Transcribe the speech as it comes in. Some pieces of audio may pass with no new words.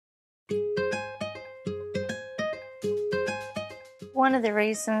One of the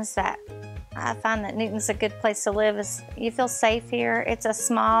reasons that I find that Newton's a good place to live is you feel safe here. It's a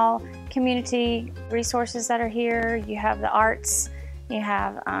small community, resources that are here. You have the arts,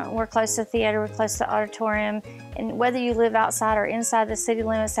 we're close to theater, we're close to auditorium, and whether you live outside or inside the city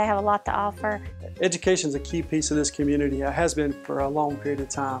limits, they have a lot to offer. Education is a key piece of this community. It has been for a long period of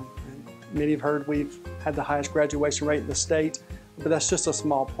time. And many have heard we've had the highest graduation rate in the state, but that's just a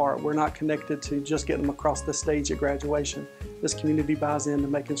small part. We're not connected to just getting them across the stage at graduation. This community buys into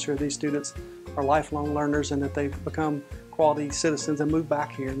making sure these students are lifelong learners and that they become quality citizens and move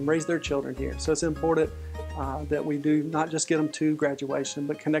back here and raise their children here. So it's important that we do not just get them to graduation,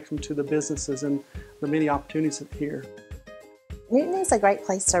 but connect them to the businesses and the many opportunities here. Newton is a great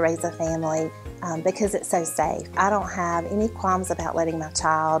place to raise a family because it's so safe. I don't have any qualms about letting my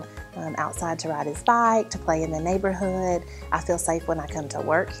child outside to ride his bike, to play in the neighborhood. I feel safe when I come to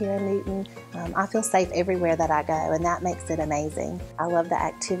work here in Newton. I feel safe everywhere that I go, and that makes it amazing. I love the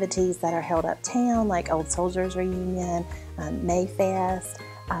activities that are held uptown, like Old Soldiers Reunion, Mayfest.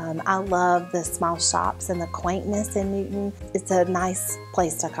 I love the small shops and the quaintness in Newton. It's a nice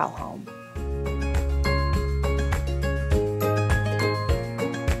place to call home.